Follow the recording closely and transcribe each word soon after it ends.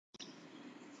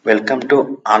Welcome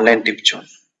to Online Tip Zone.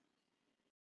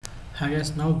 Hi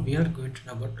guys, now we are going to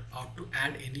know about how to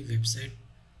add any website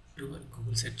to a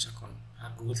Google Search account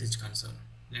or Google Search Console.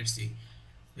 Let's see.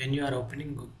 When you are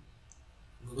opening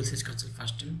Google Search Console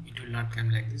first time, it will not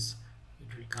come like this.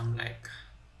 It will come like,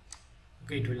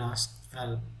 okay, it will ask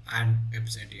for add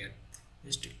website here.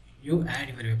 Just you add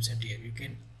your website here. You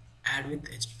can add with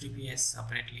HTTPS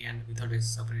separately and without it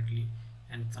separately,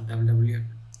 and for www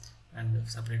and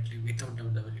separately without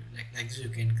www. Like this, you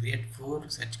can create 4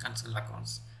 Search Console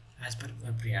accounts as per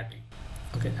your priority.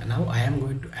 Okay, now I am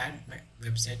going to add my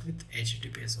website with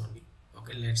HTTPS only.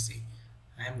 Okay, let's see.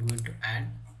 I am going to add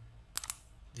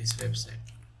this website.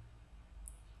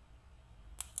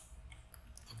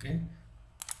 Okay,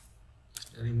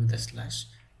 just remove the slash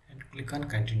and click on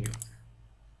continue.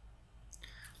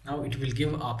 Now it will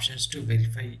give options to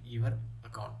verify your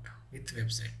account with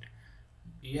website.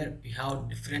 Here we have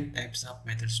different types of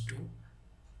methods to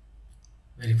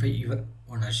verify your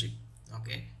ownership.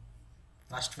 Okay,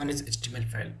 first one is HTML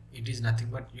file. It is nothing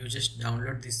but you just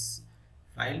download this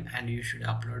file and you should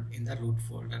upload in the root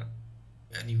folder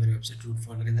in your website root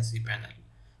folder in the cPanel.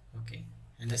 Okay,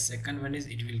 and the second one is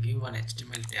it will give one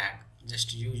HTML tag.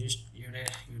 Just you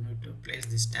need to place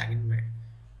this tag in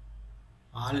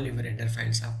all your header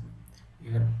files of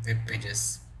your web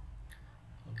pages.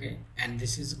 Okay, and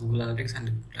this is Google Analytics and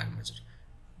Google Tag Manager.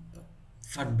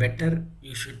 For better,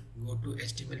 you should go to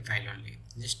HTML file only.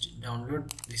 Just download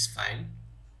this file.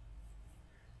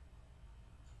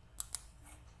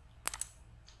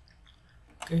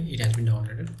 Okay, it has been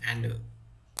downloaded, and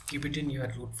keep it in your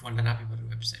root folder of your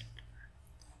website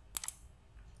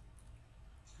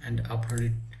and upload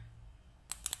it.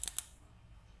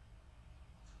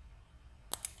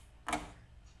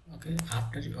 Okay,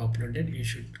 after you uploaded, you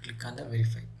should click on the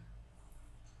verify.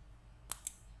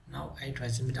 Now it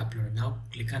has been uploaded. Now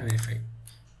click on verify.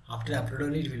 After upload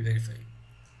only it will verify.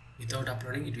 Without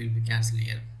uploading it will be cancelled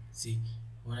here. See,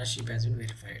 ownership has been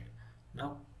verified.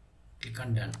 Now click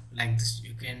on done. Like this,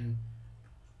 you can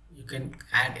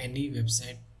add any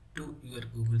website to your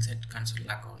Google Search Console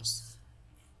accounts.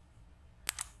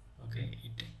 Okay,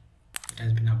 it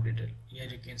has been updated. Here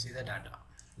you can see the data.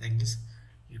 Like this,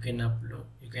 you can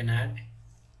add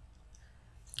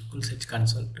Google Search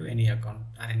Console to any account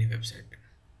or any website.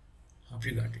 Hope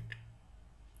you got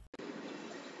it.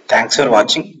 Thanks for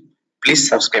watching. Please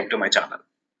subscribe to my channel.